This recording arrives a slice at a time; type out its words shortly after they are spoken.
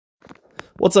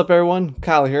What's up, everyone?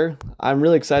 Kyle here. I'm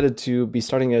really excited to be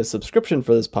starting a subscription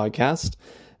for this podcast.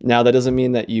 Now, that doesn't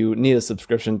mean that you need a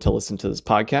subscription to listen to this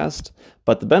podcast,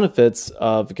 but the benefits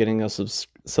of getting a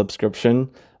subscription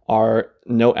are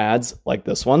no ads like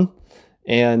this one,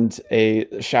 and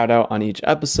a shout out on each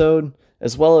episode,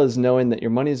 as well as knowing that your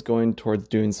money is going towards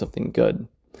doing something good.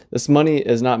 This money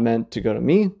is not meant to go to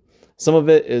me. Some of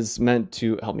it is meant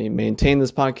to help me maintain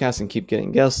this podcast and keep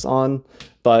getting guests on,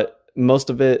 but most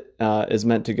of it is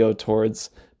meant to go towards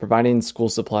providing school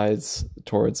supplies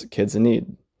towards kids in need.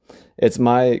 It's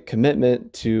my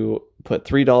commitment to put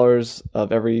 $3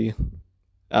 of every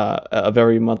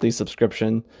monthly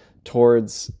subscription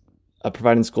towards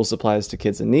providing school supplies to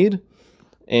kids in need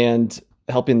and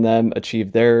helping them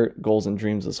achieve their goals and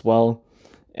dreams as well.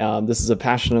 This is a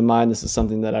passion of mine. This is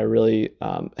something that I really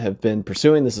have been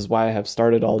pursuing. This is why I have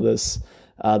started all this,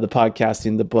 the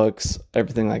podcasting, the books,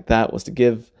 everything like that, was to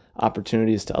give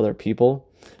opportunities to other people.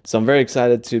 So I'm very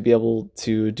excited to be able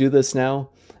to do this now.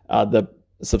 The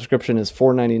subscription is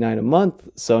 $4.99 a month,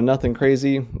 so nothing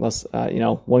crazy, unless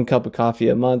one cup of coffee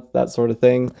a month, that sort of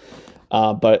thing.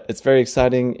 But it's very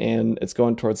exciting, and it's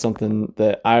going towards something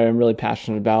that I am really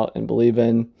passionate about and believe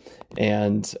in.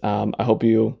 And I hope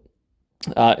you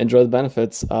enjoy the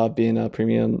benefits of being a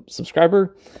premium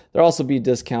subscriber. There'll also be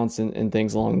discounts and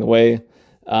things along the way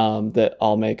that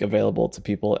I'll make available to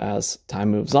people as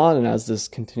time moves on and as this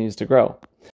continues to grow.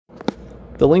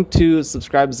 The link to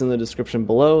subscribe is in the description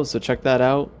below, so check that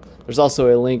out. There's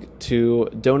also a link to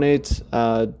donate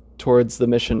towards the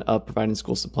mission of providing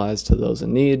school supplies to those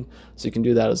in need, so you can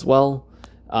do that as well.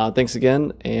 Thanks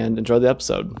again, and enjoy the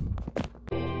episode.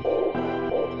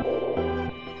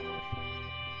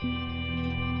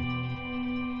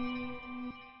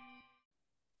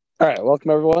 All right, welcome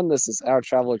everyone. This is Our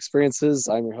Travel Experiences.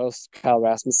 I'm your host, Kyle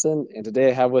Rasmussen, and today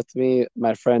I have with me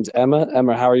my friend Emma.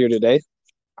 Emma, how are you today?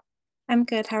 I'm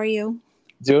good. How are you?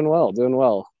 Doing well, doing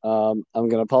well. I'm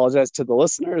going to apologize to the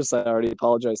listeners. I already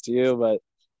apologized to you, but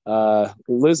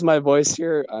losing my voice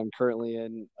here. I'm currently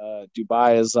in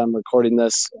Dubai as I'm recording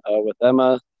this with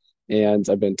Emma, and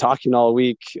I've been talking all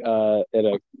week at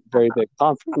a very big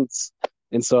conference,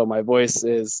 and so my voice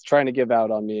is trying to give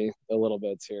out on me a little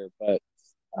bit here, but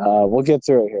we'll get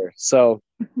through it here. So,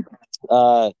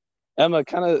 Emma,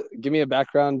 kind of give me a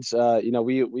background.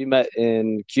 We met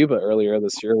in Cuba earlier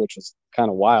this year, which was kind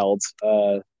of wild.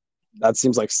 That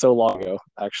seems like so long ago,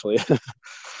 actually.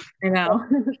 I know.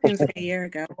 Seems like a year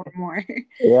ago or more.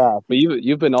 Yeah, but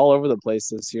you've been all over the place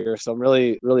this year, so I'm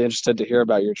really really interested to hear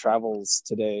about your travels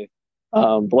today.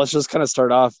 But let's just kind of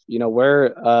start off.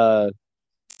 Tell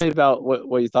me about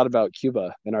what you thought about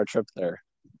Cuba and our trip there.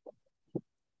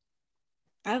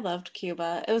 I loved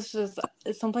Cuba. It's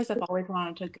someplace I've always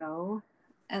wanted to go.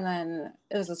 And then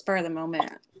it was a spur of the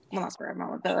moment. Well, not spur of the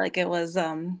moment, but like it was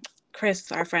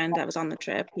Chris, our friend that was on the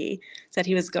trip. He said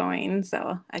he was going,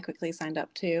 so I quickly signed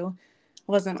up too.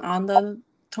 I wasn't on the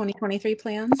 2023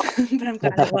 plans, but I'm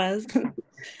glad it was.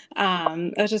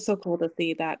 It was just so cool to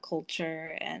see that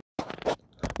culture. And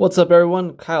what's up,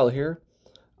 everyone? Kyle here.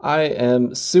 I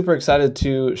am super excited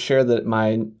to share that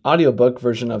my audiobook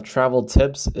version of Travel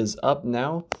Tips is up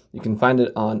now. You can find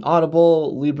it on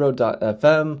Audible,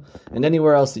 Libro.fm, and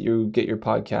anywhere else that you get your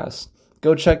podcast.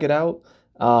 Go check it out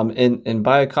and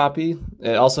buy a copy.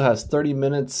 It also has 30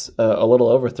 minutes, a little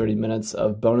over 30 minutes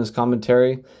of bonus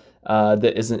commentary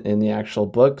that isn't in the actual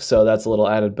book, so that's a little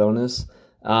added bonus.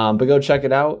 But go check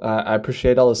it out. I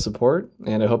appreciate all the support,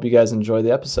 and I hope you guys enjoy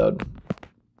the episode.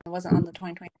 it wasn't on the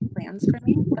 2020 plans for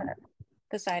me, but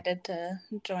decided to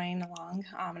join along.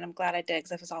 And I'm glad I did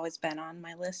because it's always been on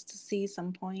my list to see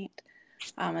some point.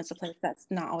 It's a place that's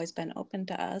not always been open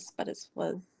to us, but it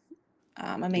was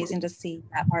amazing to see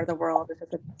that part of the world. It's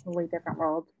just a totally different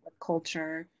world with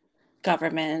culture,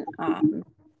 government.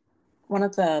 One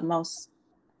of the most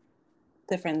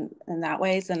different in that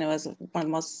ways, and it was one of the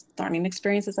most learning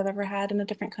experiences I've ever had in a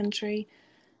different country.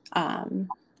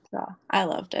 So I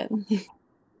loved it.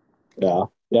 Yeah,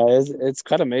 yeah, it's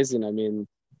kind of amazing. I mean,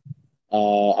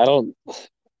 I don't,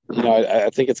 I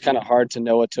think it's kind of hard to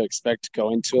know what to expect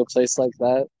going to a place like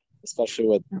that, especially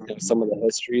with some of the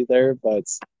history there. But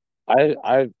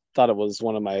I thought it was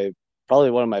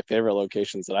probably one of my favorite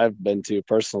locations that I've been to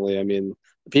personally. I mean,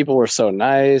 the people were so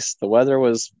nice, the weather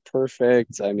was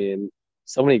perfect. I mean,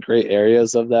 so many great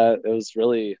areas of that. It was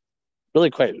really,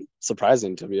 really quite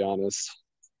surprising, to be honest.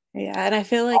 Yeah, and I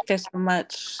feel like there's so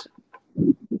much,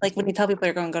 like when you tell people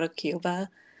you're going to go to Cuba,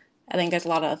 I think there's a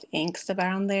lot of angst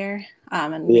around there,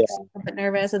 and Yeah, makes you a bit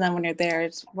nervous. And then when you're there,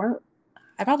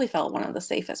 I probably felt one of the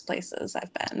safest places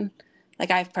I've been.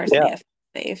 Like I've personally yeah, have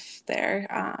felt safe there.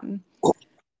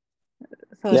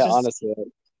 So it's Yeah, just honestly,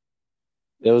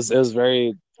 it was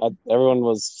very everyone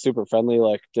was super friendly,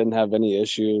 like didn't have any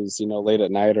issues, late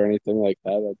at night or anything like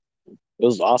that. It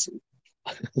was awesome.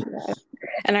 yeah.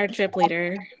 And our trip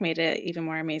leader made it even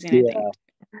more amazing, I Yeah. think,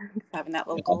 having that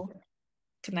Yeah. local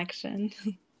connection.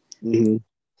 hmm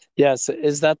Yes.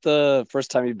 Is that the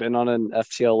first time you've been on an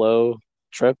FTLO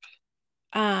trip?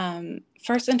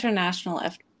 First international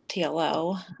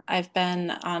FTLO. I've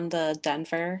been on the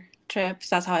Denver trips.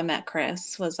 That's how I met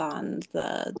Chris, was on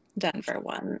the Denver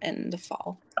one in the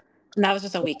fall. And that was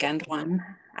just a weekend one.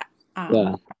 Yeah.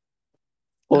 Um,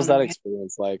 What on was a that ranch.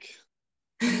 experience like?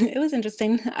 It was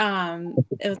interesting.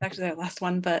 It was actually our last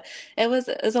one, but it was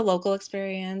a local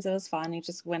experience. It was fun. You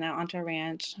just went out onto a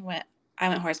ranch. I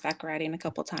went horseback riding a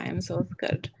couple times, so it was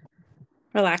good,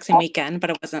 relaxing weekend.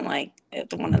 But it wasn't like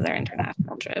one of their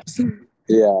international trips.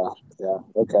 Yeah. Yeah.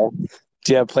 Okay.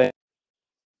 Do you have plans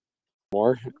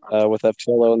more with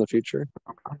FTLO in the future?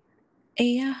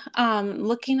 Yeah,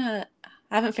 looking at,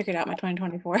 I haven't figured out my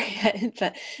 2024 yet,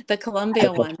 but the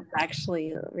Colombia one is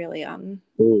actually really on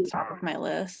Ooh. top of my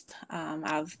list, out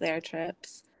of their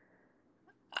trips.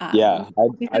 Yeah,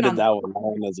 We've I been did on that one. That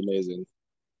one is amazing.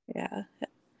 yeah.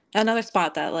 Another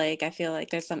spot that like I feel like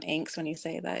there's some angst when you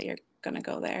say that you're gonna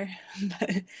go there, but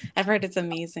I've heard it's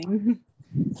amazing.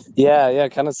 Yeah, yeah,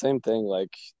 kind of same thing.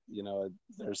 Like,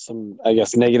 there's some, I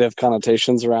guess, negative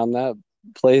connotations around that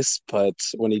place, but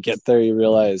when you get there, you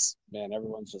realize, man,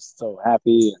 everyone's just so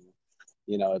happy, and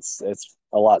it's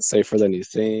a lot safer than you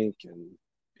think, and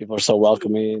people are so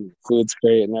welcoming. Food's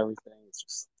great and everything. It's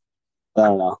just, I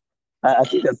don't know. I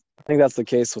think that's the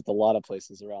case with a lot of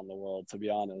places around the world, to be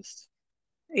honest.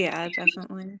 Yeah,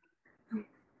 definitely.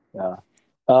 Yeah.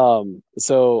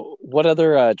 So what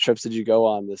other trips did you go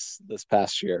on this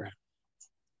past year?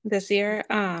 This year,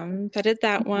 so I did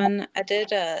that one. I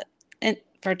did and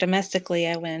for domestically,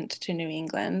 I went to New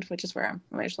England, which is where I'm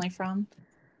originally from.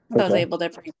 So I was Okay. able to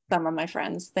bring some of my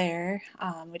friends there.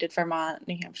 We did Vermont,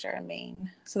 New Hampshire, and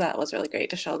Maine. So that was really great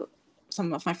to show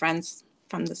some of my friends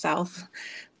from the South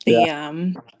Yeah.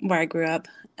 the where I grew up.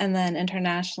 And then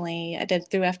internationally, I did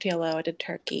through FTLO. I did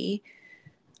Turkey,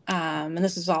 and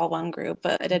this is all one group,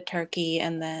 but I did Turkey,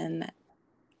 and then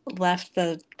left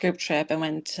the group trip and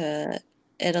went to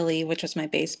Italy, which was my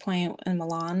base point in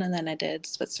Milan, and then I did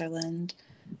Switzerland,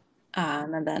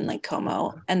 and then like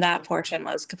Como, and that portion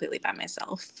was completely by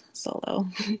myself, solo.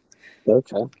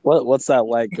 Okay. What's that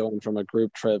like going from a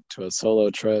group trip to a solo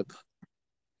trip?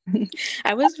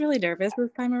 I was really nervous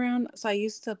this time around. So I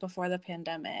used to, before the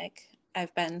pandemic,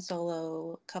 I've been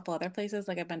solo a couple other places.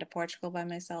 Like I've been to Portugal by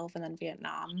myself and then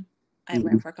Vietnam. I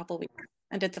went Mhm. for a couple weeks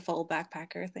and did the full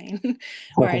backpacker thing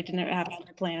where I didn't have all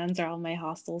my plans or all my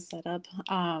hostels set up.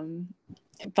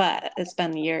 But it's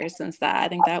been years since that. I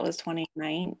think that was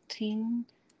 2019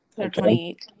 or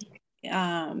Okay.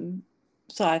 2018.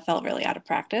 So I felt really out of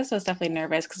practice. I was definitely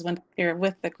nervous because when you're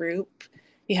with the group,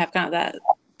 you have kind of that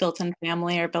built-in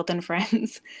family or built-in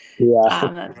friends.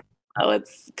 Yeah. So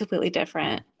it's completely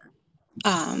different.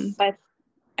 But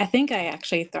I think I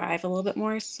actually thrive a little bit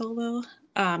more solo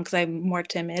because I'm more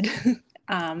timid,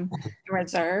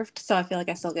 reserved. So I feel like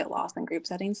I still get lost in group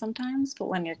settings sometimes. But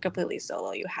when you're completely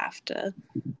solo, you have to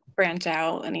branch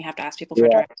out and you have to ask people for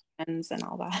Yeah. directions and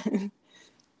all that.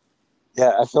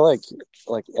 Yeah. I feel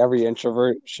like every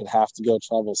introvert should have to go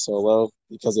travel solo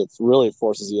because it really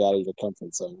forces you out of your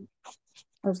comfort zone.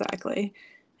 Exactly.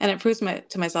 And it proves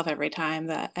to myself every time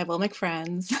that I will make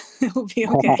friends. It will be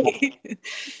okay.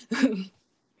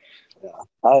 Yeah.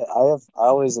 I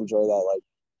always enjoy that.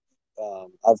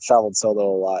 Like, I've traveled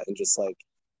solo a lot and just like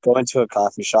going to a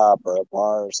coffee shop or a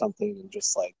bar or something and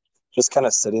just kind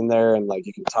of sitting there and like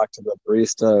you can talk to the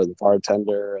barista or the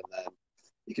bartender and then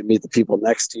you can meet the people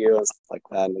next to you and stuff like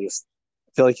that. And I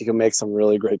feel like you can make some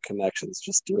really great connections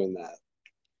just doing that.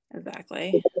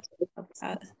 Exactly. Love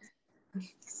that.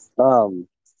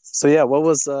 So yeah,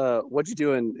 what'd you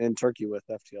do in Turkey with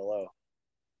FTLO?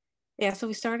 Yeah, so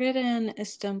we started in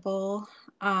Istanbul,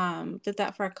 did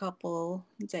that for a couple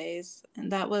days,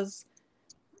 and that was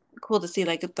cool to see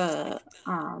like the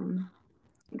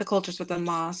cultures with the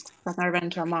mosques. I've never been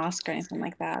to a mosque or anything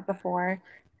like that before.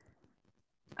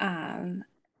 Um,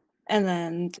 and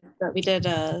then we did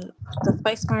the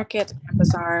spice market, the Grand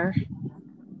Bazaar.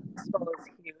 Istanbul was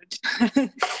huge.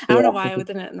 I don't know Yeah, why I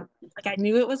didn't like I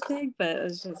knew it was big, but it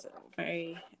was just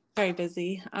very very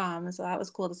busy. So that was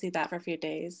cool to see that for a few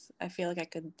days. I feel like I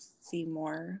could see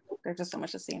more. There's just so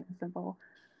much to see in Istanbul.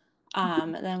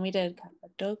 And then we did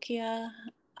Cappadocia,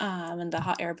 and the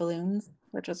hot air balloons,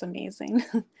 which was amazing.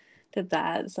 Did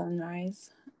that at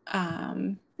sunrise.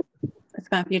 I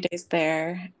spent a few days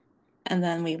there, and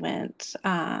then we went.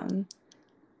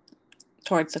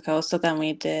 towards the coast. So then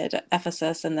we did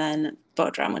Ephesus and then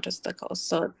Bodrum, which was the coast.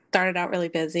 So it started out really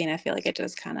busy, and I feel like it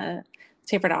just kind of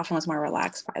tapered off and was more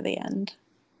relaxed by the end,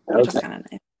 which was Okay. kind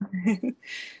of nice.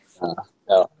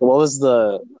 Yeah. What was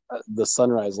the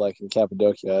sunrise like in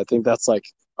Cappadocia? I think that's like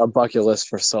a bucket list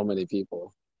for so many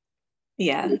people.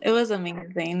 Yeah, it was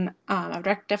amazing.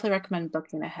 Definitely recommend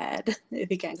booking ahead if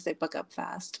you can, because they book up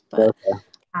fast. But Okay.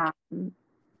 um,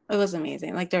 it was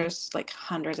amazing. Like there's like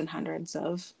hundreds and hundreds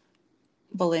of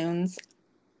balloons.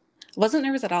 Wasn't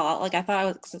nervous at all. Like I thought I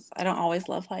was, 'cause I don't always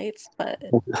love heights, but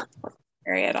it wasn't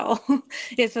scary at all.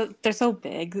 They're so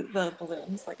big, the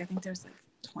balloons. Like I think there's like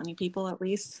 20 people at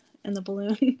least in the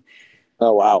balloon.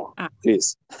 Oh wow. Uh,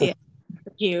 Jeez. yeah,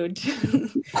 huge.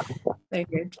 They're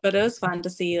huge. But it was fun to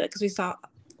see, because we saw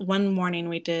one morning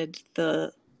we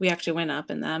actually went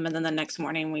up in them, and then the next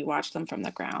morning we watched them from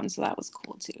the ground. So that was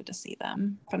cool too to see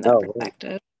them from that Oh, really?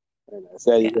 perspective. Very nice.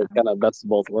 Yeah, you Yeah. get kind of best of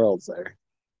both worlds there.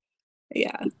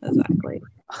 Yeah, exactly.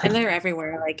 And they're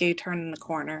everywhere. Like you turn in the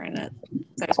corner and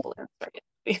there's balloons right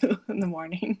at you in the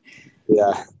morning.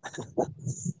 Yeah.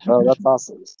 Oh, that's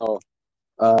awesome. So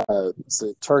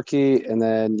Turkey, and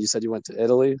then you said you went to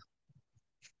Italy.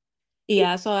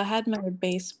 Yeah, so I had my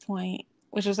base point,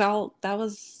 which was that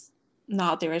was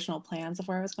not the original plans of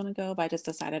where I was going to go, but I just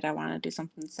decided I wanted to do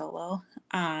something solo.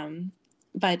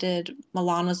 But I did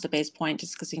Milan was the base point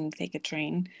just because you can take a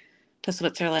train to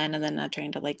Switzerland and then a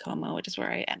train to Lake Como, which is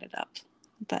where I ended up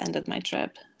at the end of my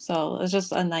trip. So it was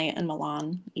just a night in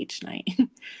Milan each night.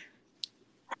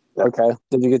 Okay.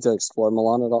 Did you get to explore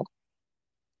Milan at all?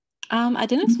 I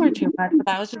didn't explore too much, but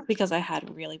that was just because I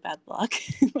had really bad luck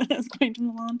when I was going to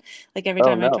Milan. Like every Oh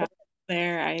time I no. traveled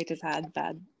there, I just had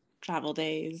bad travel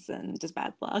days and just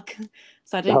bad luck.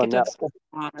 So I didn't Oh get to no. explore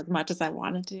Milan as much as I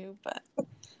wanted to, but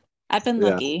I've been Yeah.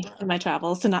 lucky in my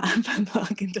travels to not have bad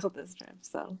luck until this trip.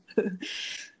 So it's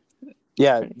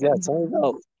Yeah. pretty Yeah. good. Tell me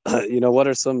about, what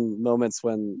are some moments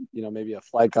when, maybe a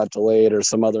flight got delayed or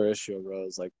some other issue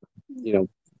arose? Like,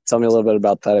 tell me a little bit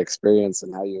about that experience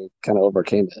and how you kind of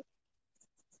overcame it.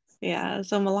 Yeah,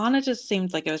 so Milana just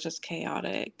seemed like it was just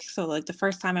chaotic. So like the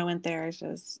first time I went there, it's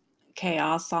just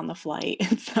chaos on the flight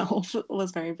itself. It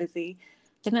was very busy.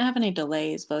 Didn't have any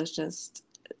delays, but it was just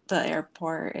the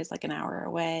airport is like an hour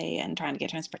away and trying to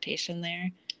get transportation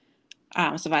there.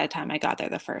 So by the time I got there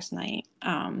the first night,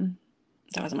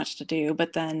 there wasn't much to do.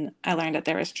 But then I learned that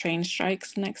there was train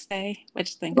strikes the next day,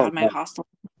 which thank Oh, God my no. hostel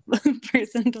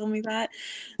person told me that.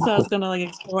 So I was gonna like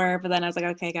explore, but then I was like,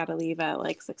 okay, I gotta leave at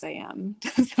like 6 a.m.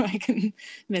 so I can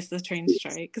miss the train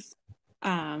strikes.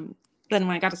 Um, then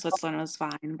when I got to Switzerland, it was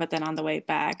fine. But then on the way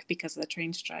back, because of the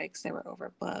train strikes, they were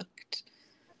overbooked.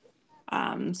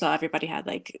 So everybody had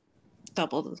like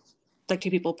double, like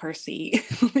two people per seat,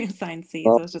 only assigned seats.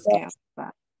 Oh, So it was just yeah. chaos. With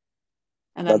that.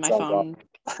 And then That my sounds awesome.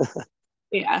 phone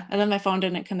Yeah, and then my phone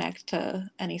didn't connect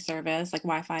to any service, like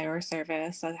Wi-Fi or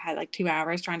service. So I had like 2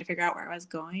 hours trying to figure out where I was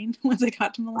going once I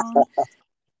got to Milan.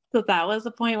 So that was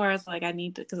the point where I was like, I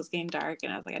need to, because it's getting dark,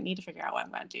 and I was like, I need to figure out what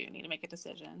I'm going to do. I need to make a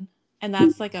decision. And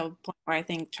that's like a point where I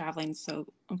think traveling is so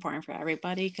important for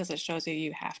everybody because it shows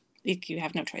you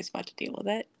have no choice but to deal with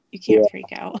it. You can't Yeah.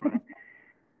 freak out.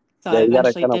 So Yeah. I You got to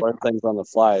eventually kind of did. learn things on the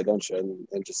fly, don't you?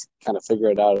 And just kind of figure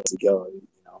it out as you go.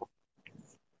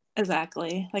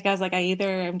 Exactly. Like I was like, I either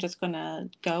am just gonna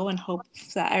go and hope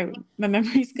that my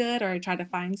memory's good, or I try to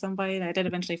find somebody. And I did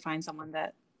eventually find someone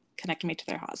that connected me to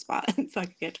their hotspot, so I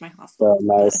could get to my So hostel.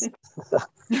 But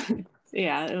nice.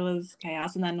 yeah, it was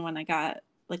chaos. And then when I got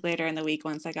like later in the week,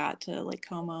 once I got to Lake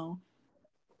Como,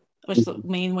 which the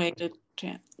main way to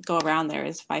go around there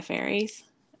is by ferries.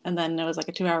 And then it was like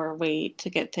a 2 hour wait to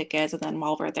get tickets. And then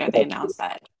while we're there, they announced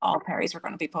that all ferries were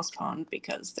going to be postponed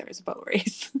because there was a boat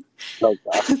race. Oh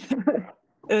gosh.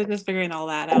 It was just figuring all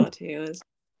that out too.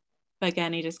 But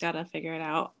again, you just gotta figure it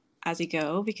out as you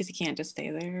go because you can't just stay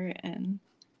there and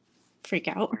freak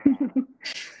out.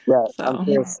 Yeah, I'm So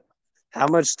curious. How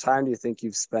much time do you think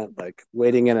you've spent like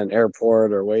waiting in an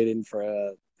airport or waiting for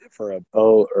a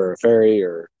boat or a ferry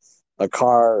or a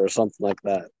car or something like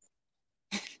that?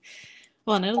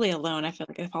 well, in Italy alone, I feel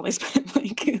like I've probably spent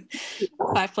like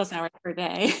 5+ hours per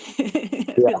day.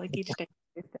 I Yeah. feel like each day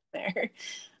I sit there.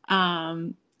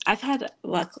 Um, I've had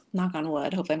luck, knock on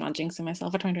wood. Hopefully, I'm not jinxing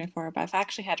myself for 2024, but I've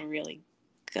actually had really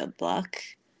good luck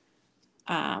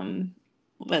um,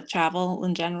 with travel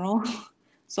in general.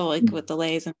 So, like with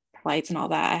delays and flights and all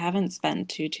that, I haven't spent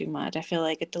too much. I feel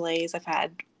like at delays, I've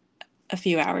had a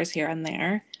few hours here and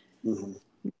there. Mhm.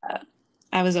 Uh,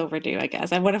 I was overdue, I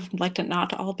guess. I would have liked it not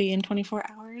to all be in 24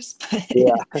 hours,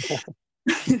 Yeah.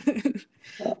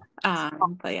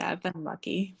 but yeah, I've been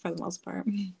lucky for the most part.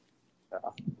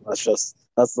 That's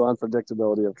the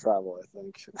unpredictability of travel, I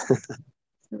think.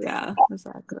 Yeah,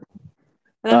 exactly.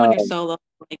 And then when you're Um, solo,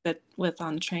 like that with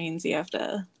on trains, you have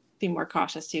to be more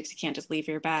cautious too, because you can't just leave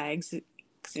your bags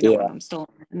because you don't want yeah, them stolen.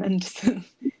 And then just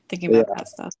thinking about yeah, that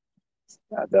stuff.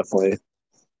 yeah, definitely.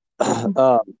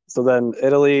 So then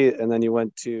Italy, and then you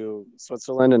went to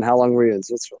Switzerland. And how long were you in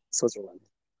Switzerland?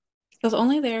 I was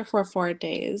only there for 4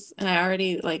 days, and I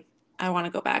already like I want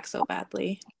to go back so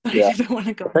badly. I Yeah, just want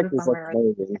to go the in the pictures look summer.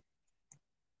 amazing.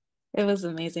 It was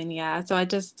amazing, yeah. So I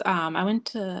just I went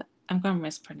to I'm going to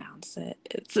mispronounce it.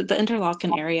 It's the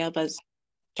Interlaken area, but it's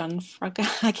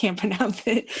Junfraga. I can't pronounce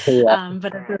it. Yeah.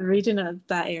 But it's a region of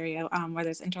that area where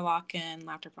there's Interlaken,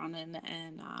 Lauterbrunnen,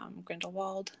 and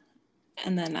Grindelwald.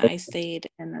 And then I stayed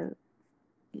in a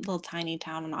little tiny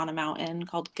town on a mountain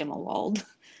called Gimmelwald.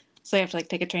 So you have to like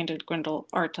take a train to Grindel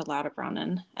or to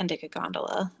Lauterbrunnen and take a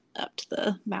gondola up to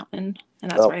the mountain,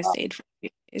 and that's Oh where I wow. stayed for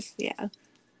 3 days. Yeah,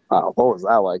 Wow. What was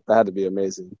that like? That had to be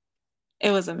amazing. it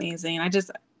was amazing.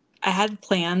 I had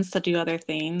plans to do other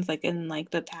things like in like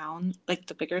the town, like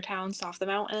the bigger towns off the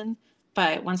mountain,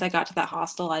 but once I got to that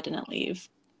hostel, I didn't leave.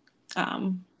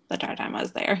 The entire time I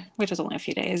was there, which was only a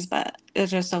few days, but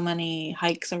there's just so many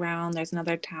hikes around. There's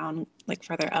another town like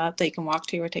further up that you can walk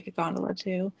to or take a gondola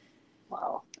to.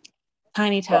 Wow.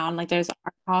 Tiny Oh, town, like there's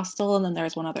our hostel and then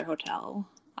there's one other hotel.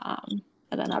 And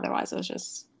then otherwise it was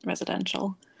just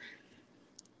residential.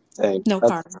 dang. No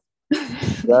cars.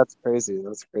 That's crazy.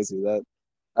 That's crazy.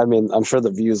 I mean, I'm sure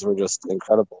the views were just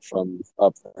incredible from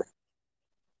up there.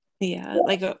 Yeah,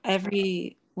 like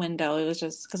every window, it was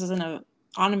just because it was in a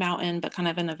on a mountain, but kind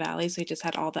of in a valley, so you just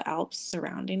had all the Alps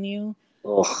surrounding you.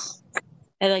 Oh,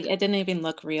 And like it didn't even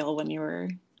look real when you were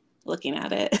looking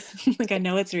at it. Like I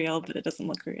know it's real, but it doesn't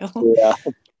look real. yeah.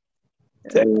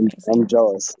 It was Dang, I'm amazing.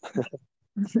 jealous.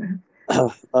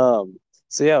 Um,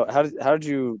 so yeah, how did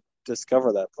you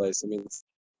discover that place? I mean,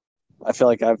 I feel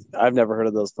like I've never heard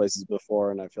of those places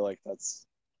before, and I feel like that's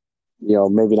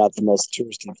maybe not the most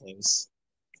touristy place.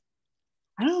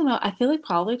 I don't know. I feel like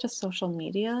probably just social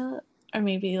media or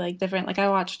maybe like different, like I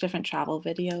watch different travel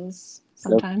videos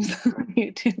Yep. sometimes on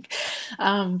YouTube.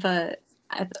 But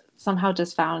I somehow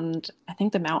just found, I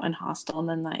think the mountain hostel and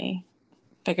then I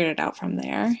figured it out from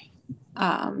there.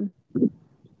 Um,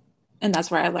 and that's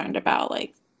where I learned about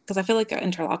like, because I feel like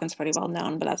Interlaken's pretty well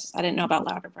known, but I didn't know about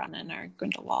Lauterbrunnen or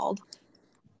Grindelwald,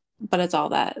 but it's all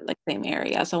that like same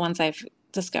area. So once I've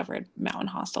discovered Mountain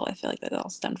Hostel, I feel like it all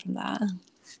stemmed from that.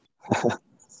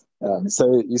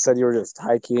 So you said you were just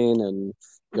hiking, and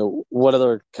what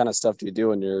other kind of stuff do you do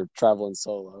when you're traveling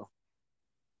solo?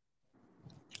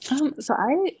 So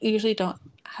I usually don't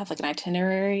have like an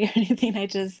itinerary or anything.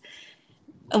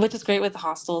 Which is great with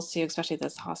hostels too, especially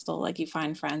this hostel. Like you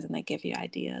find friends and they give you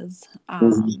ideas.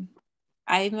 Mhm.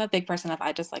 I'm a big person of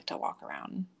I just like to walk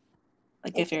around.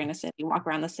 Like if you're Okay. in a city, walk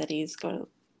around the cities, go to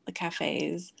the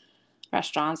cafes,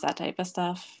 restaurants, that type of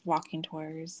stuff, walking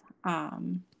tours.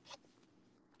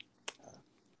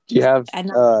 Do you have I'm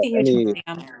not a huge any?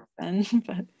 museum person,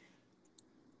 but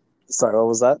Sorry, what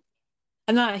was that?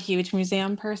 I'm not a huge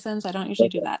museum person, so I don't usually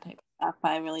do Okay. that type of stuff.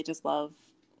 But I really just love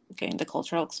getting the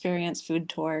cultural experience. Food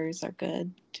tours are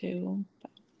good too.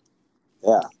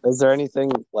 Yeah. Is there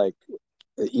anything like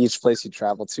each place you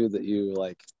travel to that you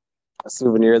like a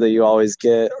souvenir that you always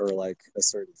get, or like a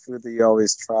certain food that you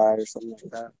always try, or something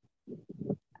like that?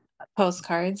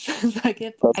 Postcards. So I try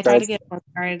to Postcards. get a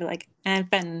postcard like and I've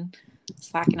been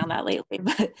slacking on that lately,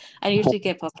 but I usually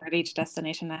get postcard each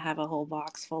destination. I have a whole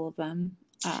box full of them.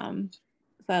 So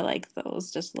I like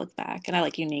those just to look back and I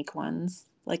like unique ones.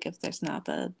 Like if there's not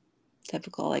the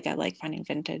typical, like I like finding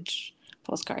vintage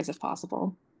postcards if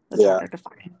possible. It's Yeah. harder to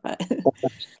find, but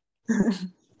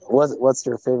What's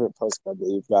your favorite postcard that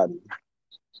you've gotten?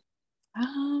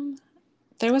 um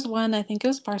there was one, I think it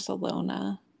was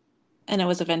Barcelona. And it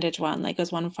was a vintage one. Like it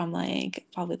was one from like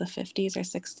probably the 50s or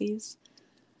 60s.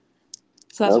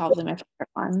 So that's Okay. probably my favorite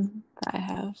one that I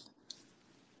have.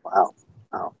 Wow.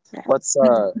 Wow. Yeah. What's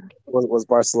was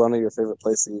Barcelona your favorite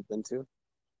place that you've been to?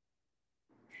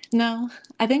 No,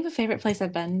 I think the favorite place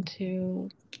I've been to,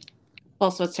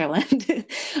 well, Switzerland,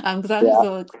 because that was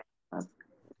Yeah. a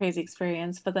crazy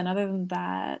experience. But then other than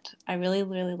that, I really,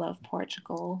 really love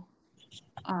Portugal.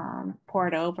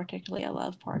 Porto, particularly, I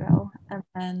love Porto. And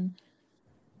then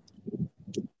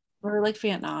I really like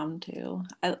Vietnam too.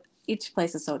 Each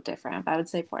place is so different, but I would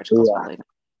say Portugal is Yeah. probably my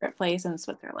favorite place, and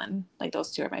Switzerland. Like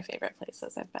those two are my favorite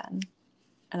places I've been.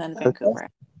 And then Okay. Vancouver.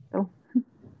 So,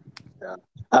 Yeah.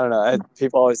 I don't know.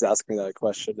 People always ask me that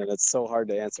question, and it's so hard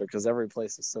to answer because every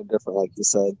place is so different. Like you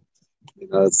said,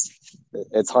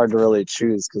 it's hard to really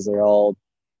choose because they're all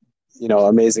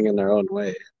amazing in their own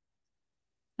way.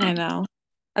 I know.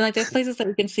 And like there's places that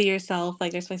you can see yourself,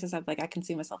 like there's places that like I can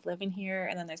see myself living here,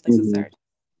 and then there's places that Mhm. are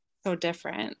so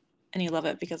different and you love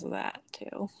it because of that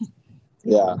too.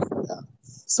 Yeah, yeah.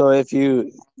 So if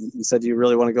you said you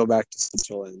really want to go back to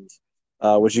Switzerland,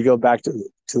 would you go back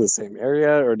to the same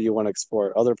area, or do you want to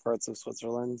explore other parts of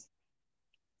Switzerland?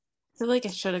 I feel like I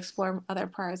should explore other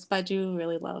parts, but I do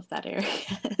really love that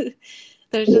area.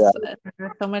 There's Yeah. just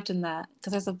there's so much in that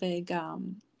because there's a big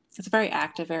it's a very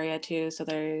active area too, so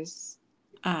there's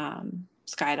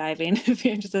skydiving if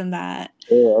you're interested in that.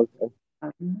 Oh, okay.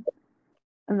 Um,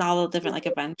 and all the different like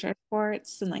adventure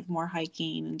sports and like more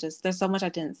hiking and just there's so much I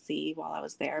didn't see while I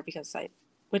was there because I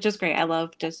which is great. I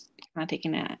love just kind of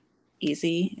taking it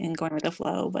easy and going with the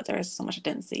flow, but there's so much I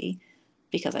didn't see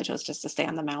because I chose just to stay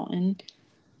on the mountain.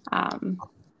 Um,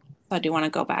 so I do want to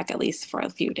go back at least for a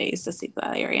few days to see the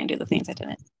area and do the things I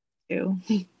didn't do.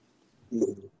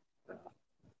 Mhm.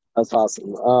 That's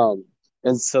awesome.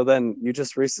 And so then you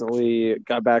just recently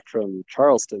got back from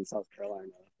Charleston, South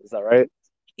Carolina. Is that right?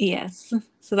 Yes.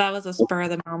 So that was a spur of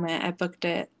the moment. I booked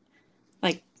it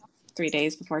like 3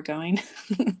 days before going.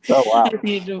 Oh, I wow. just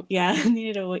needed to, yeah, I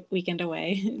needed a weekend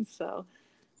away. So,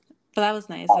 but that was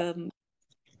nice.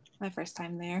 My first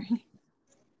time there.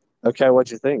 Okay,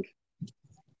 what'd you think?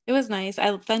 It was nice.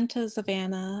 I've been to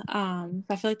Savannah.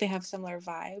 I feel like they have similar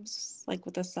vibes, like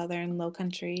with the southern low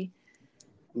country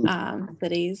Mhm.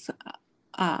 cities.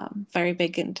 Very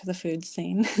big into the food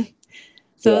scene.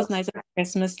 So it Yeah. was nice at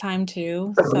Christmas time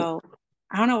too. So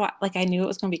I don't know why, like I knew it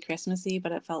was going to be Christmassy,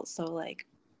 but it felt so like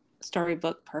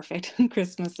storybook perfect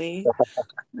Christmassy.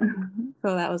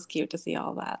 So that was cute to see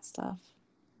all that stuff.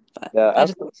 But Yeah. I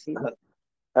just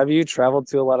Have you traveled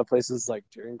to a lot of places like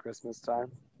during Christmas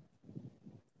time?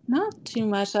 not too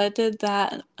much. I did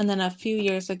that, and then a few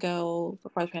years ago,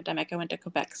 before the pandemic, I went to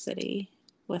Quebec City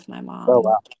with my Oh, mom.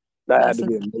 wow. That had Yes, to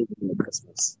and be amazing for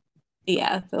Christmas.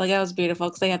 yeah, like that was beautiful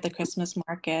because they had the Christmas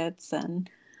markets and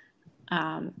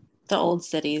um, the old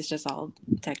cities just all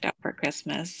decked out for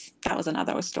Christmas. That was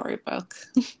another storybook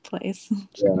place for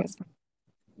Yeah. Christmas.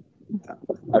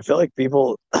 I feel like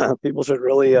people people should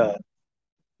really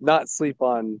not sleep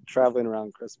on traveling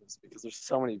around Christmas because there's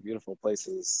so many beautiful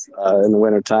places in the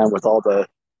wintertime with all the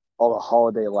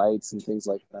holiday lights and things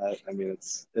like that. I mean,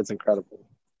 it's incredible.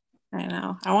 I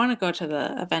know. I want to go to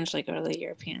the eventually go to the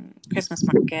European Christmas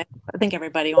market. I think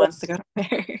everybody wants to go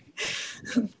there.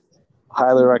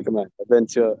 Highly recommend. I've been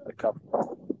to a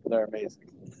couple. They're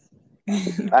amazing.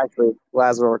 Actually, well,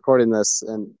 as we're recording this,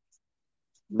 and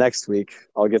next week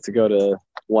I'll get to go to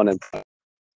one, and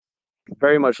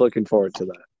very much looking forward to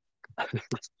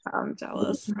I'm that.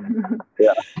 jealous.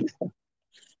 Yeah.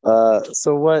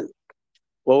 So what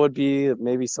would be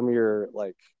maybe some of your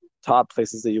like top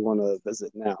places that you want to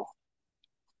visit now?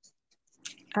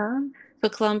 Um, so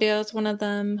Colombia is one of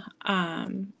them.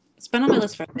 It's been on my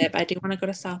list for a bit, but I do want to go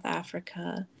to South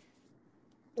Africa.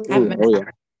 I haven't Ooh, been oh to yeah.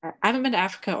 Africa. I haven't been to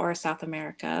Africa or South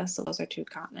America, so those are two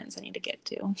continents I need to get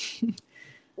to.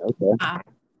 Okay. Um,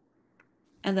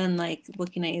 and then like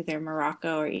looking at either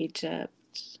Morocco or Egypt.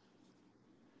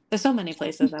 There's so many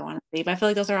places I want to see, but I feel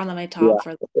like those are on my Yeah. top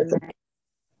for the next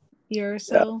year or Yeah.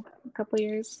 so, a couple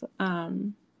years.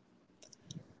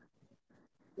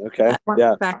 Okay. I want to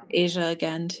Yeah. go back to Asia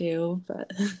again too,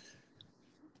 but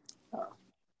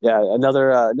Yeah.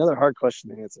 Another hard question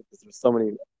to answer because there's so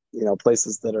many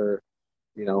places that are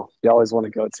you always want to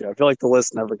go to. I feel like the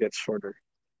list never gets shorter.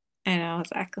 I know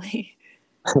exactly.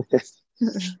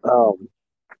 Um,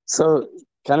 so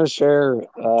kind of share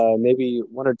maybe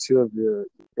one or two of your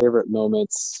favorite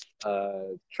moments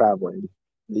traveling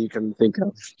that you can think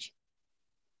of.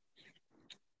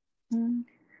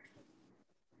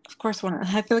 Of course, one.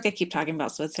 I feel like I keep talking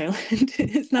about Switzerland.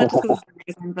 It's not just because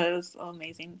it's amazing, but it was so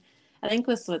amazing. I think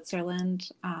with Switzerland,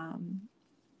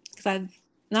 because I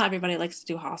not everybody likes to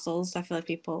do hostels. I feel like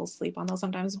people sleep on those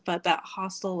sometimes, but that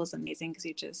hostel was amazing because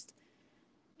you just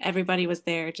everybody was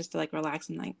there just to like relax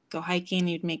and like go hiking.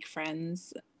 You'd make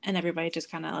friends, and everybody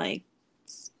just kind of like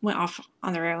went off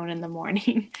on their own in the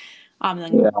morning,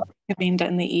 then Yeah. convened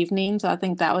in the evening. So I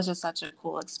think that was just such a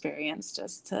cool experience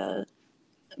just to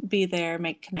be there,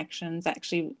 make connections.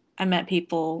 Actually, I met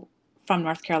people from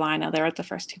North Carolina. They were the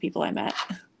first two people I met.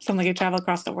 So I'm like, you travel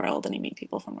across the world and you meet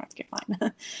people from North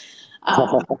Carolina.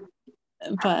 um,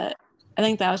 but I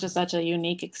think that was just such a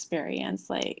unique experience.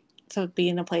 Like to be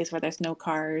in a place where there's no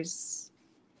cars.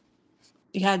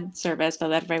 You had service,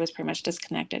 but everybody was pretty much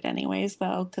disconnected anyways,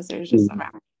 though, because there's just Mhm.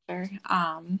 around there.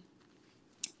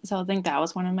 So I think that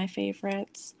was one of my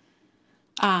favorites.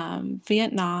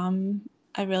 Vietnam,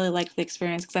 I really liked the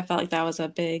experience because I felt like that was a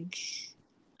big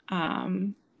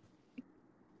um,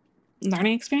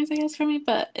 learning experience, I guess, for me.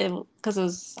 But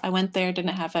I went there,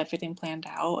 didn't have everything planned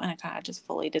out, and I kind of just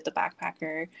fully did the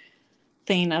backpacker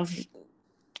thing of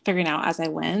figuring out as I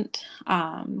went.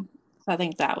 So I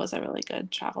think that was a really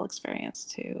good travel experience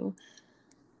too.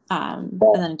 And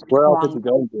then Where else did you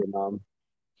go in Vietnam?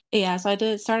 Yeah,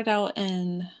 so started out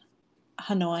in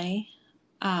Hanoi.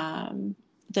 Um,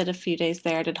 did a few days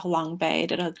there, did Halong Bay,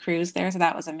 did a cruise there. So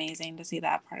that was amazing to see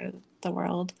that part of the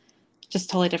world. Just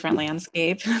totally different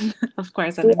landscape, of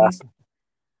course, than I'm used to.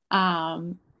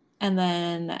 And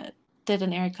then did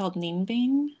an area called Ninh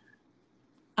Binh,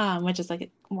 which is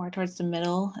like more towards the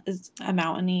middle, is a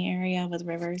mountainy area with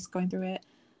rivers going through it.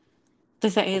 They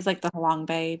say it's like the Halong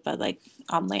Bay, but like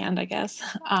on land, I guess.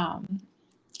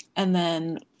 And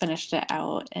then finished it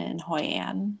out in Hoi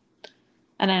An.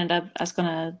 And I was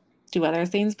gonna do other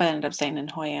things, but I ended up staying in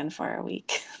Hoi An for a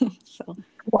week. So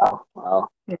Wow.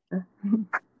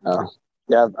 yeah.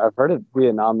 Yeah, I've heard of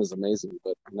Vietnam is amazing,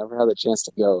 but I've never had the chance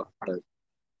to go. But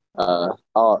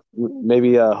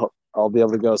maybe I'll be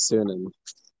able to go soon, and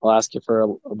I'll ask you for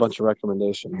a bunch of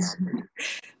recommendations.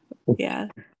 Yeah.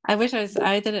 I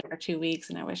did it for 2 weeks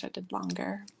and I wish I did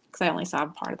longer because I only saw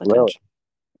part of the Really?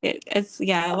 country.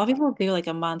 A lot of people do like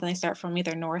a month and they start from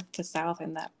either north to south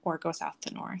or go south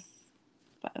to north.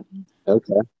 But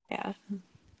Okay. yeah.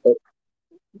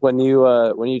 When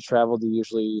you travel, do you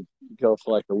usually go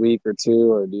for like a week or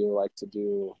two, or do you like to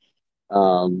do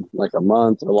like a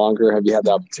month or longer? Have you had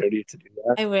the opportunity to do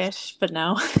that? I wish, but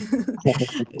no.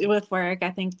 With work,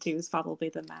 I think 2 is probably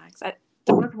the max.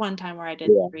 There was one time where I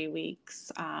did Yeah. 3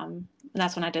 weeks, and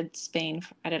that's when I did Spain.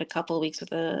 I did a couple of weeks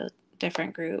with a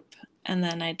different group, and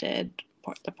then I did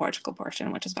the Portugal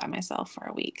portion, which is by myself for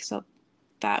a week. So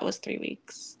that was 3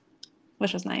 weeks,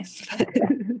 which was nice.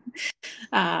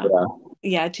 um, Yeah.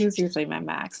 yeah, 2 is usually my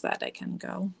max that I can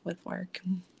go with work.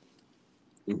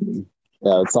 Mhm.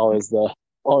 Yeah, it's always the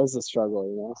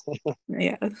struggle,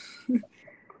 Yeah.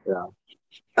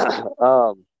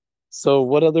 Yeah. So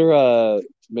what other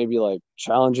maybe like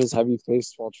challenges have you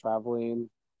faced while traveling?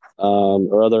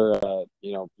 Or other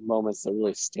moments that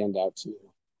really stand out to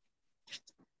you?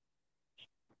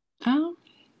 Um,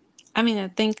 I mean, I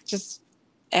think just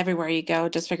everywhere you go,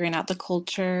 just figuring out the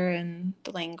culture and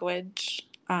the language.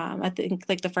 I think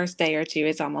like the first day or two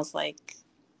is almost like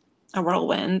a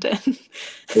whirlwind and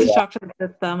Yeah. shock to the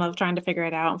system of trying to figure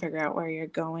it out and figure out where you're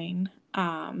going.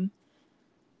 And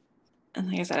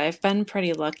like I said, I've been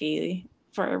pretty lucky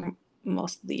for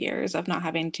most of the years of not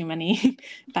having too many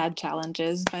bad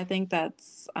challenges. But I think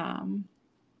there's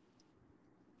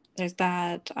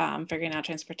that figuring out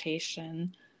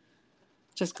transportation,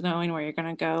 just knowing where you're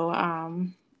going to go.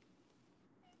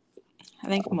 I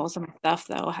think most of my stuff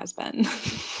though has been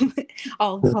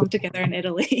all clumped together in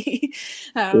Italy.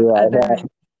 Yeah, I've been,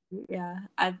 yeah,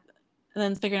 I've and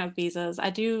then figuring out visas. I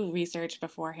do research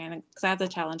beforehand because I have the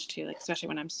challenge too, like especially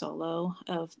when I'm solo,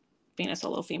 of being a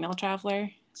solo female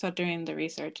traveler. So doing the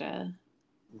research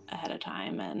ahead of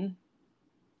time, and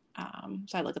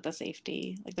so I look at the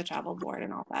safety, like the travel board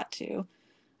and all that too,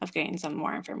 of getting some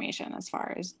more information as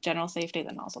far as general safety,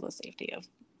 then also the safety of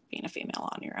being a female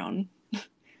on your own.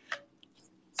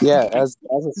 yeah. As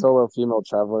a solo female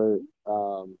traveler,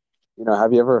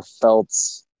 have you ever felt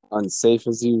unsafe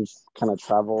as you've kind of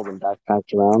traveled and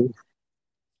backpacked around?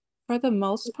 For the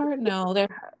most part, no.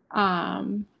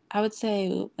 I would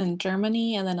say in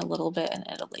Germany and then a little bit in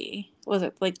Italy. Was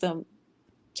it like the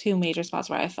 2 major spots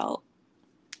where I felt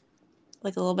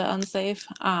like a little bit unsafe?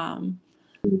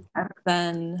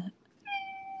 Then,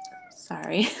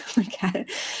 sorry, my cat.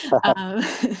 Um,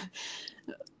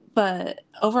 but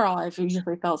overall, I've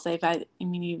usually felt safe. I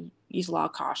mean, you use a lot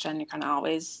of caution. You're kind of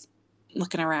always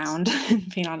looking around and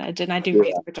being on edge. And I do Yeah.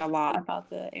 research a lot about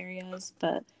the areas,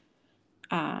 but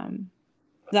um,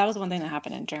 that was one thing that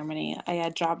happened in Germany. I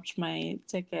had dropped my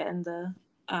ticket and the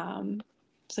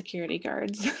security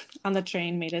guards on the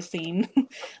train made a scene,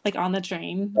 like on the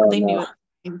train. Oh They knew no.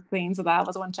 it was a scene, so that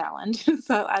was one challenge.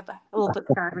 So I'm a little bit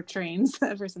scarred with trains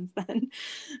ever since then.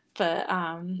 But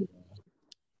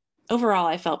overall,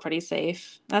 I felt pretty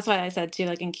safe. That's why I said too,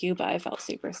 like in Cuba, I felt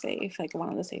super safe, like one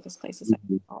of the safest places I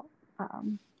Mhm. felt,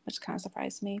 which kind of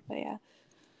surprised me. But yeah.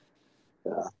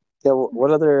 Yeah. Yeah.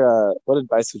 What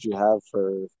advice would you have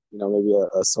for, maybe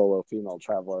a solo female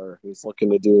traveler who's looking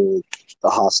to do the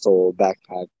hostel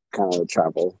backpack kind of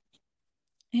travel?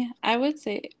 Yeah, I would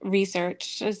say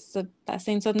research is the best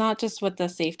thing. So not just with the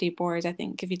safety boards. I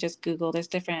think if you just Google, there's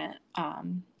different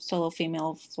solo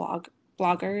female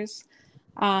bloggers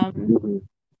um, Mhm.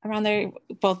 around there,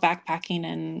 both backpacking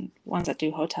and ones that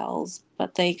do hotels.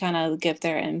 But they kind of give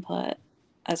their input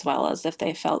as well as if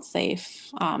they felt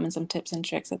safe and some tips and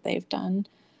tricks that they've done.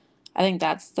 I think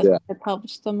that's the Yeah. thing that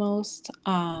helped the most.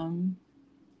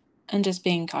 And just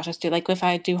being cautious too. Like if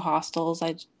I do hostels,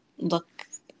 I look,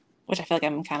 which I feel like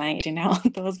I'm kind of aging now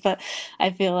with those, but I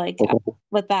feel like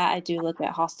with that, I do look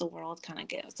at Hostel World, kind of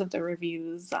get some of the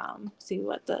reviews, see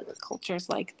what the culture's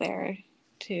like there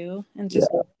too, and Yeah.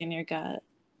 just in your gut.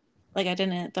 Like I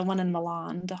didn't, the one in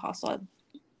Milan, the hostel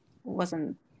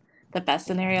wasn't the best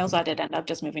scenario, so I did end up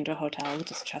just moving to a hotel,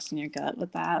 just trusting your gut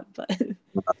with that. But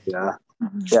Yeah.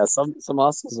 Yeah. Some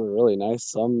hostels are really nice,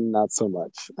 some not so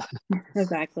much.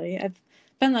 exactly, I've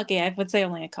been lucky. I would say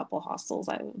only a couple hostels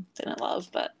I didn't love,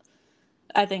 but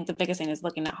I think the biggest thing is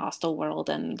looking at Hostel World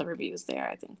and the reviews there.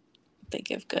 I think they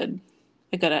give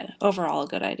a good overall a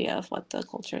good idea of what the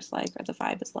culture is like or the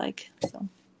vibe is like. So,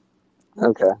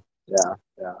 Okay. Yeah.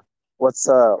 Yeah. What's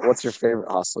your favorite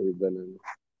hostel you've been in?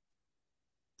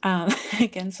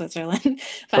 again, Switzerland,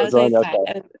 but I would say Switzerland.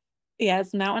 it's Okay. yeah,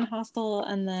 it's Mountain Hostel,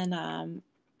 and then I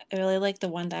really like the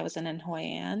one that I was in Hoi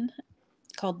An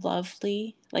called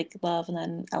Lovely, like love and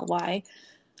then Ly.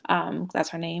 That's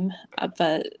her name,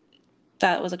 but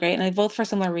that was a great, and like, both for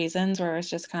similar reasons, where it's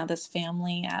just kind of this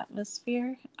family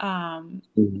atmosphere.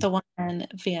 Mhm. The one in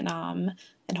Vietnam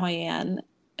in Hoi An,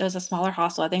 it was a smaller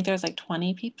hostel. I think there was like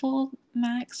 20 people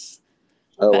max,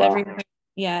 Oh but wow.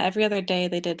 every other day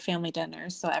they did family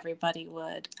dinners, so everybody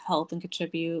would help and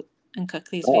contribute and cook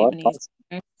these Oh, Vietnamese that's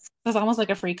dinners. It was almost like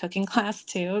a free cooking class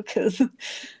too, because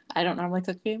I don't normally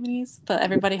cook Vietnamese, but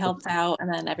everybody helped out,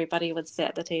 and then everybody would sit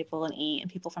at the table and eat,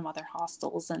 and people from other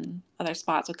hostels and other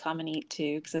spots would come and eat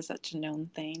too, because it's such a known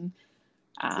thing.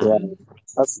 yeah. Um,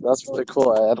 That's really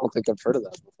cool. I don't think I've heard of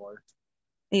that before.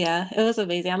 yeah, it was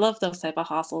amazing. I love those type of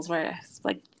hostels where it's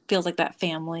like feels like that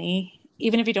family,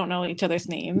 even if you don't know each other's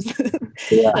names.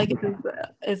 Yeah. Like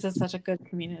it's just such a good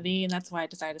community, and that's why I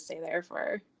decided to stay there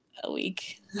for a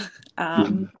week,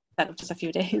 Mhm. instead of just a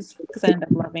few days, because I ended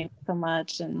up loving it so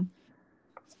much, and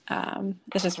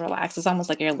it's just relaxed. It's almost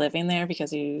like you're living there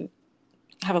because you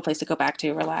have a place to go back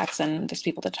to, relax, and there's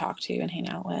people to talk to and hang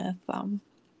out with.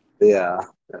 Yeah.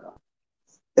 Yeah.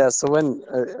 Yeah. So I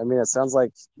mean, it sounds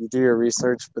like you do your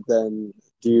research, but then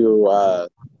do you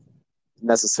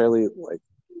necessarily like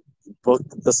book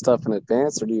the stuff in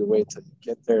advance, or do you wait to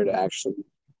get there to actually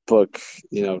book,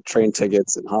 train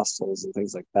tickets and hostels and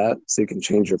things like that, so you can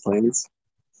change your plans?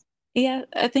 Yeah,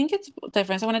 I think it's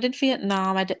different. So when I did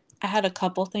Vietnam, I had a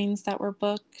couple things that were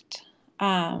booked,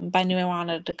 but I knew I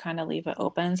wanted to kind of leave it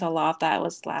open. So a lot of that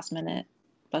was last minute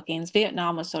bookings.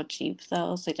 Vietnam was so cheap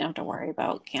though, so you didn't have to worry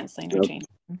about canceling or Yep. changing.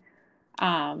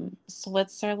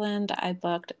 Switzerland, I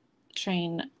booked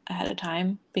train ahead of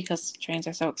time because trains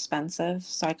are so expensive.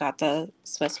 So I got the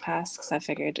Swiss pass because I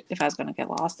figured if I was going to get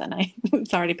lost, then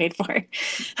it's already paid for.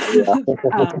 Yeah.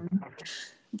 um,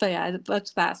 but yeah, I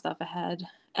booked that stuff ahead,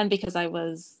 and because I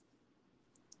was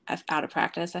out of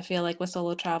practice, I feel like with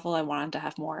solo travel, I wanted to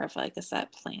have more of like a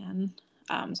set plan.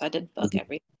 So I did book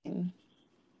everything,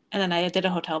 and then I did a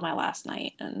hotel my last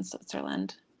night in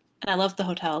Switzerland. And I loved the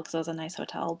hotel because it was a nice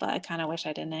hotel, but I kind of wish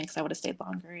I didn't because I would have stayed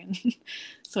longer in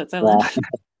Switzerland Yeah.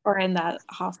 or in that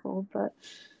hostel. But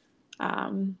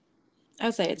um, I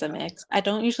would say it's a mix. I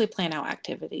don't usually plan out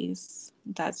activities.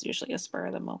 That's usually a spur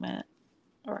of the moment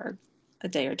or a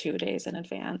day or 2 days in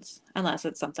advance, unless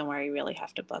it's something where you really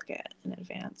have to book it in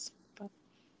advance. But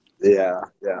Yeah.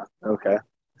 Yeah. Okay.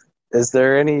 Is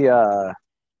there any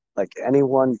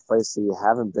one place that you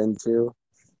haven't been to,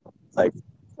 like,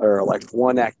 or like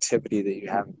one activity that you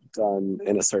haven't done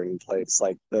in a certain place,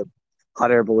 like the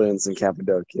hot air balloons in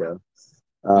Cappadocia?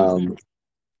 mhm. Um,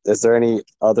 is there any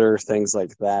other things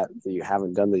like that you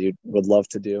haven't done that you would love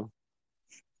to do?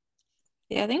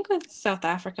 Yeah, I think with South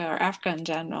Africa or Africa in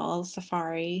general,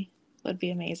 safari would be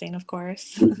amazing, of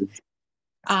course.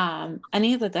 Mhm.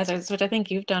 Any of the deserts, which I think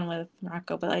you've done with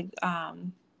Morocco, but like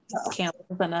camels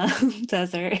in a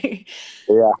desert.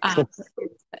 Yeah. I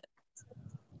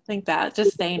think that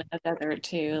just staying in the desert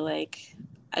too, like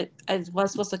I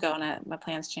was supposed to go and my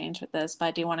plans changed with this, but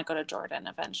I do want to go to Jordan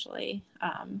eventually,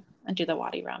 and do the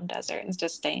Wadi Rum Desert, and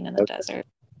just staying in the desert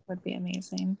would be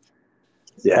amazing.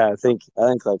 Yeah, I think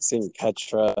like seeing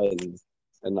Petra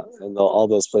and all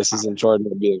those places in Jordan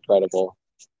would be incredible.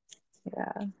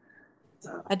 Yeah.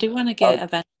 I do want to Uh, get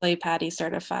eventually Patty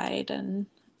certified, and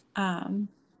um,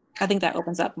 I think that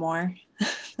opens up more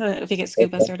if you get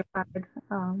scuba okay. certified.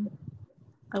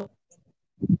 Oh,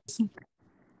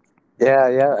 Yeah,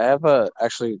 yeah. I have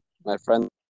actually my friend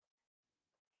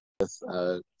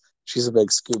uh she's a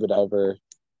big scuba diver,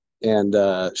 and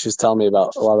she's telling me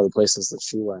about a lot of the places that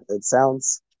she went. It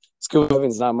sounds scuba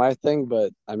diving's not my thing,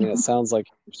 but I mean it sounds like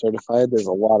if you're certified, there's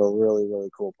a lot of really, really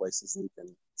cool places that you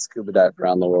can scuba dive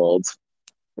around the world.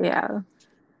 yeah.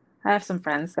 I have some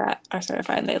friends that are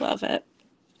certified and they love it.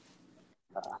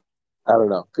 I don't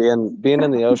know. Being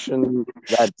in the ocean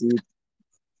that deep,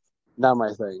 not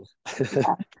my thing.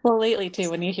 Yeah. Well, lately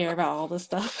too, when you hear about all this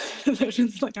stuff, the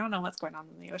ocean's like, I don't know what's going on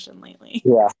in the ocean lately.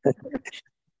 Yeah,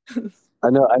 I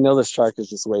know the shark is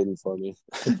just waiting for me.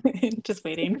 Just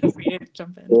waiting for you to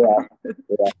jump in. Yeah,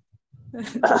 yeah.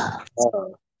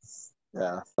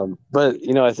 Yeah. But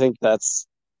I think that's,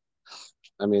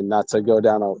 I mean, not to go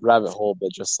down a rabbit hole,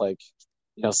 but just like,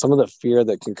 some of the fear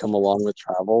that can come along with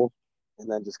travel,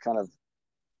 and then just kind of,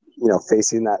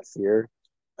 facing that fear,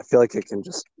 I feel like it can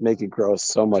just make you grow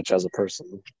so much as a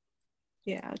person.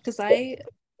 Yeah, because I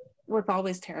was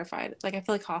always terrified. Like, I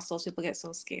feel like hostels, people get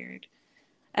so scared.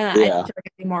 And I feel Yeah. like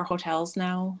I do more hotels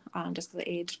now, just because of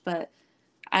age. But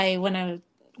I when I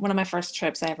one of my first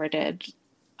trips I ever did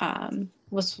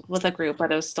was with a group,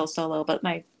 but it was still solo. But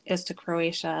my it was to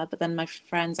Croatia. But then my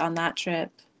friends on that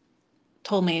trip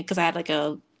told me because I had like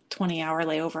a 20-hour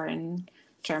layover in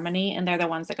Germany, and they're the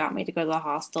ones that got me to go to the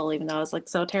hostel, even though I was like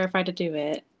so terrified to do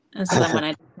it. And so then when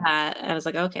I did that, I was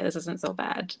like, okay, this isn't so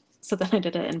bad. So then I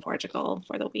did it in Portugal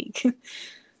for the week.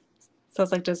 So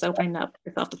it's like just opening up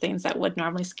yourself to things that would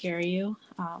normally scare you.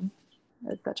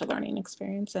 It's such a learning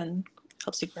experience and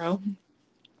helps you grow.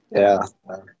 Yeah.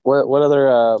 What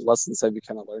other lessons have you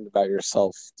kind of learned about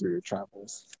yourself through your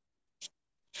travels?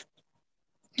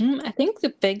 I think the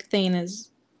big thing is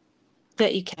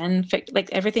that you can like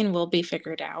everything will be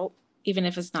figured out, even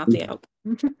if it's not the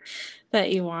outcome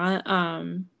that you want.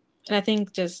 And I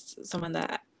think just someone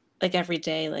that like every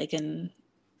day, like in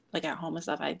like at home and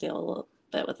stuff, I deal a little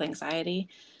bit with anxiety.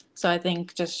 So I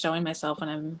think just showing myself when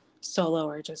I'm solo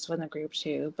or just with a group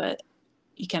too, but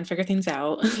you can figure things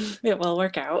out. It will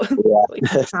work out.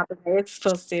 Yeah. Not the way it's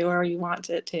supposed to or you want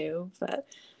it to, but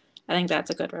I think that's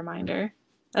a good reminder.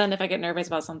 And then if I get nervous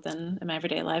about something in my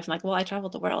everyday life, I'm like, well, I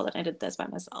traveled the world and I did this by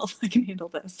myself. I can handle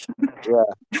this. Yeah,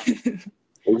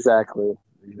 exactly.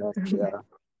 Yeah.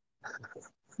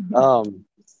 Um,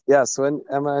 yeah, so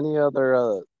Emma, any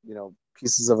other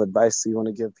pieces of advice that you want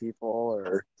to give people,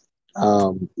 or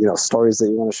stories that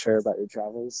you want to share about your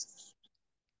travels?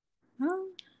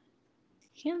 um,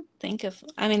 can't think of.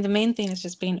 I mean, the main thing is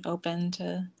just being open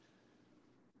to.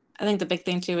 I think the big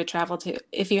thing too with travel too,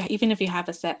 if you even if you have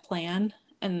a set plan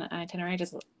and an itinerary,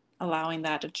 just allowing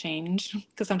that to change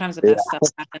because sometimes the Yeah, best stuff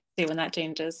happens too when that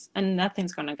changes, and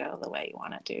nothing's going to go the way you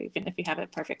want it to, even if you have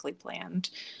it perfectly planned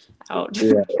out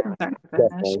yeah, from start to finish.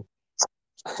 definitely.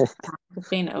 Just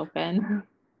being open.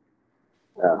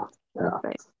 Yeah, That's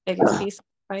yeah. the biggest piece of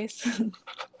advice.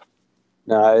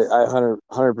 No, I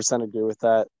 100% agree with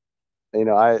that.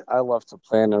 I love to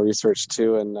plan and research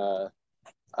too, and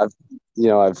I've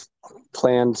I've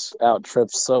planned out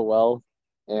trips so well,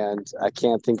 and I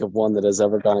can't think of one that has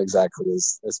ever gone exactly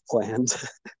as planned.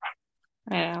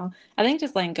 I know. I think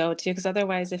just letting go too, because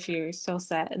otherwise, if you're so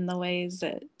set in the ways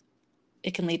that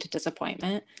it can lead to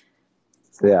disappointment,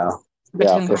 Yeah, which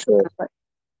yeah, can for kind sure. of like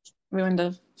ruin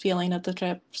the feeling of the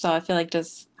trip. So I feel like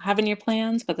just having your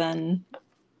plans, but then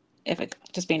if it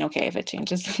just being okay if it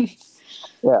changes.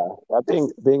 Yeah,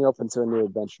 being open to a new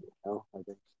adventure. I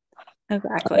think.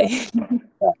 Exactly.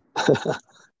 Yeah.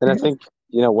 And I think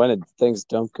when things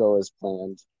don't go as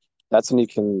planned, that's when you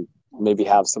can maybe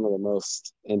have some of the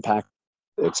most impact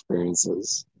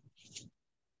experiences.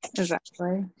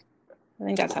 Exactly. I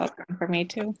think that's how it's going for me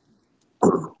too.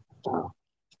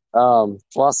 Well,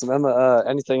 awesome, Emma.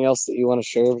 Anything else that you want to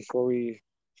share before we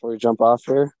jump off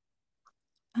here?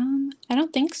 I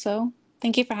don't think so.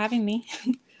 Thank you for having me.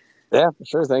 Yeah, for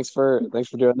sure. Thanks for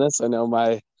doing this. I know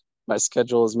my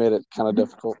schedule has made it kind of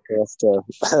difficult for us to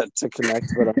to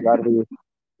connect, but I'm glad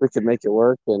we could make it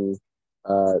work and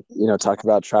talk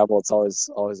about travel. It's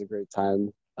always a great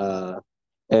time.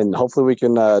 And hopefully we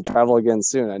can travel again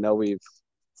soon. I know we've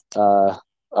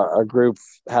our group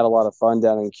had a lot of fun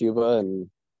down in Cuba, and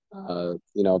I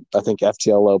think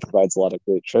FTLO provides a lot of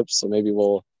great trips. So maybe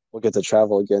we'll get to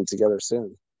travel again together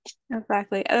soon.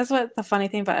 Exactly. That's what the funny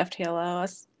thing about FTLO. I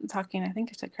was talking, I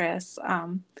think, to Chris,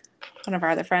 one of our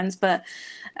other friends, but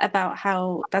about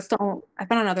how that's the only, I've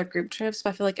been on other group trips, but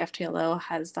I feel like FTLO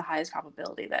has the highest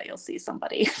probability that you'll see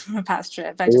somebody from a past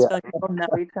trip. I just Yeah, feel like people know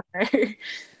each other. It's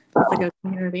like a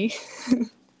community.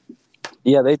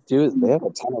 yeah, they do. They have a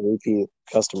ton of repeat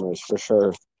customers for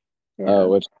sure, Yeah.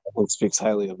 which I think speaks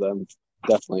highly of them.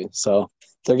 Definitely. So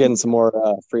they're getting some more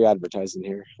free advertising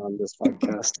here on this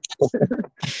podcast.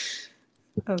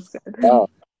 That was good. Oh,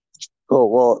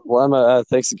 cool. Well, Emma,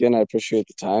 thanks again. I appreciate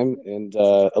the time, and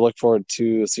I look forward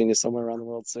to seeing you somewhere around the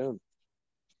world soon.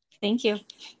 Thank you.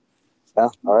 Yeah.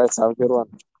 All right. So have a good one.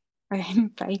 All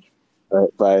right. Bye.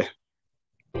 All right.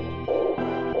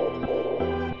 Bye.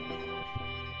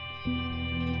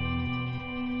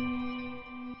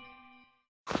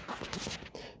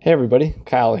 Hey everybody,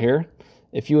 Kyle here.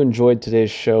 If you enjoyed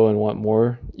today's show and want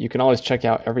more, you can always check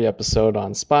out every episode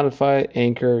on Spotify,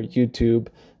 Anchor, YouTube,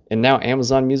 and now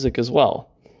Amazon Music as well.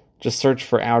 Just search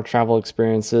for Our Travel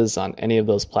Experiences on any of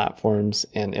those platforms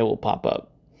and it will pop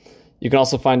up. You can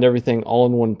also find everything all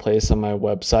in one place on my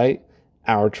website,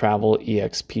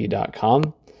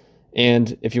 ourtravelexp.com.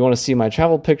 And if you want to see my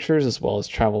travel pictures as well as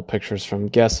travel pictures from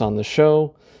guests on the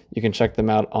show, you can check them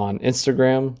out on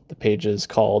Instagram. The page is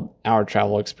called Our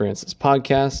Travel Experiences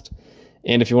Podcast.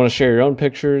 And if you want to share your own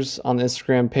pictures on the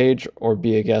Instagram page or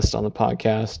be a guest on the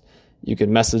podcast, you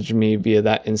can message me via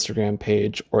that Instagram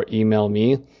page or email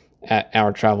me at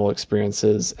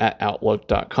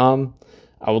ourtravelexperiences@outlook.com.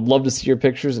 I would love to see your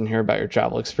pictures and hear about your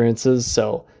travel experiences,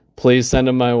 so please send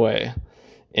them my way.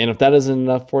 And if that isn't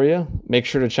enough for you, make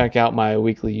sure to check out my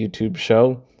weekly YouTube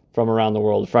show, From Around the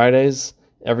World Fridays.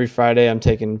 Every Friday, I'm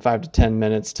taking 5 to 10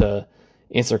 minutes to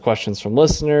answer questions from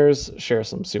listeners, share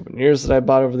some souvenirs that I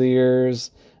bought over the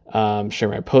years, share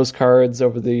my postcards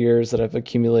over the years that I've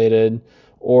accumulated,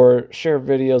 or share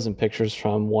videos and pictures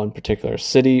from one particular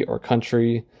city or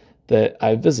country that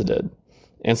I visited,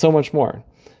 and so much more.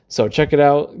 So check it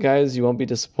out, guys. You won't be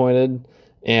disappointed.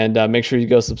 And make sure you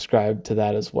go subscribe to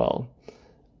that as well.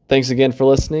 Thanks again for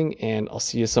listening, and I'll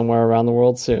see you somewhere around the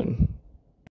world soon.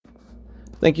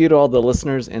 Thank you to all the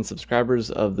listeners and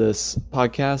subscribers of this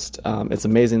podcast. It's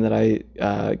amazing that I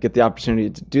get the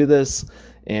opportunity to do this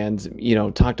and,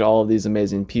 talk to all of these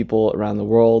amazing people around the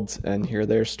world and hear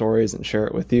their stories and share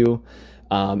it with you.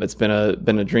 It's been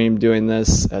a dream doing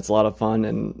this. It's a lot of fun,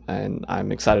 and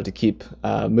I'm excited to keep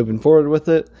moving forward with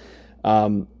it.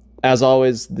 As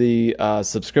always, the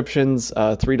subscriptions,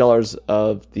 $3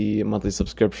 of the monthly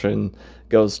subscription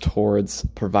goes towards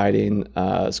providing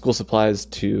school supplies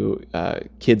to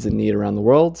kids in need around the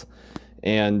world.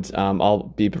 And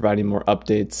I'll be providing more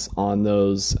updates on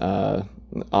those,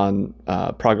 on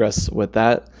progress with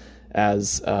that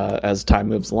as time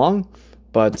moves along.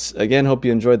 But again, hope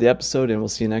you enjoyed the episode, and we'll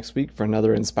see you next week for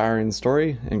another inspiring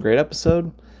story and great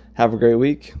episode. Have a great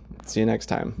week. See you next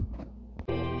time.